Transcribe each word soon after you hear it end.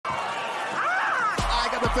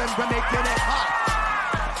everything for making it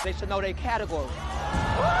hot. They should know their category.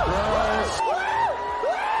 Yes.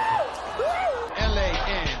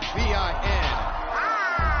 L-A-N-B-I-N.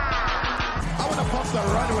 I want to pump the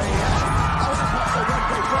runway, yeah. I want to pump the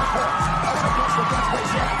runway, I want to pump the runway,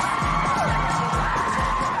 yeah.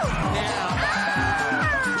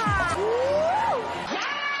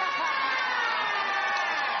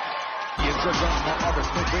 To run my others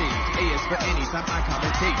for grade. A is for anytime I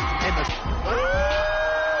commentate. And the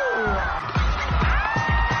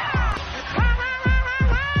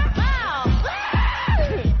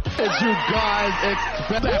Did you guys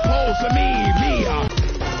expect that pose to me?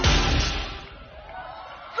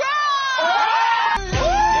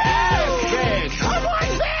 Yes, come on,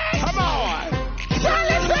 bitch! Come on! Turn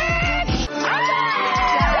it, bitch!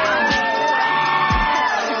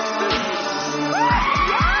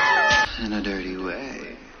 In a dirty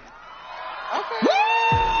way. Okay.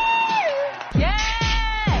 Yeah!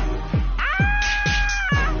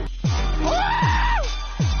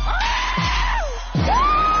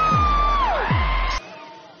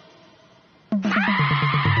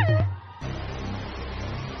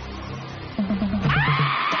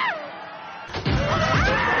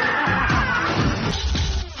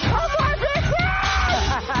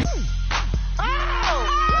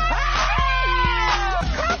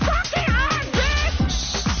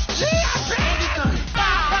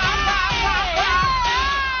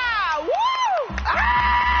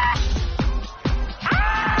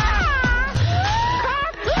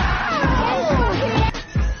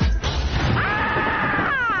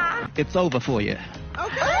 it's over for you.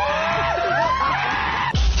 Okay.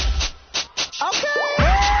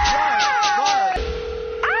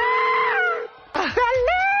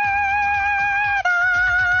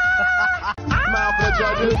 Smile for the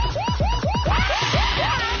judges.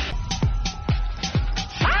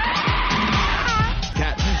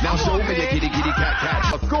 Now show me your kitty cat.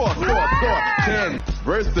 Score. 10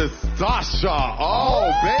 versus Sasha.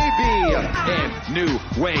 Oh, baby. And new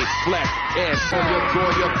wave flex. And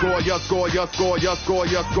Your score.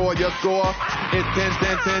 It's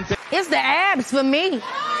 10. It's the abs for me.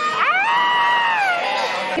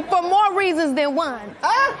 For more reasons than one.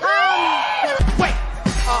 Wait.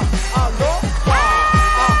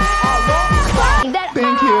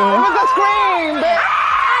 Thank you. It was a scream, but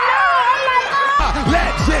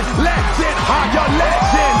Legend, are your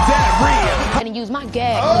legendary. I'm gonna use my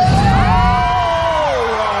gag.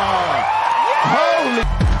 Holy.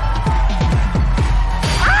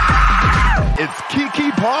 It's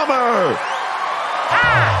Kiki Palmer.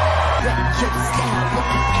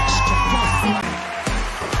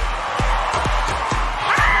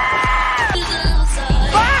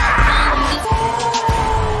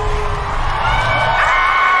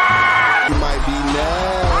 You might be next.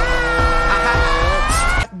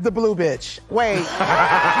 The blue bitch. Wait.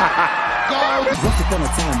 Once upon a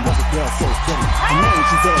time, was a girl so pretty. And now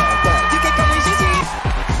she's there, but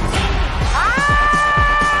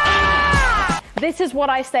This is what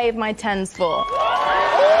I save my tens for.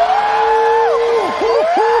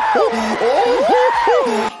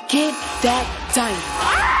 Get that done.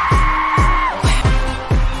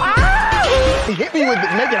 He hit me with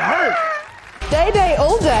it, make it hurt. Day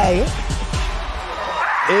all day.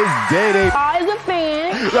 It's Day. I was a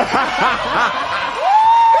fan.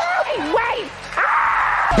 Wait.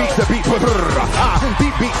 Beats the beat.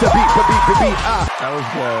 Beats the beat. That was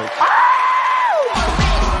good.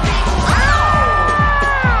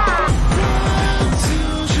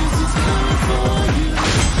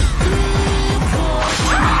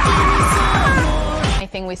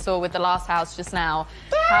 Anything we saw with the last house just now.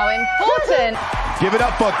 How important. Give it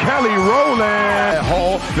up for Kelly Rowland.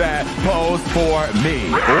 Hold that pose for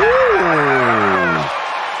me. Ooh.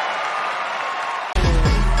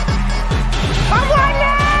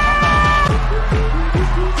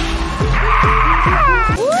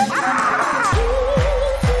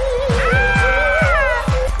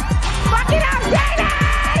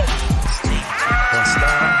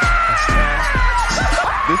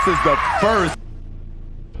 This is the first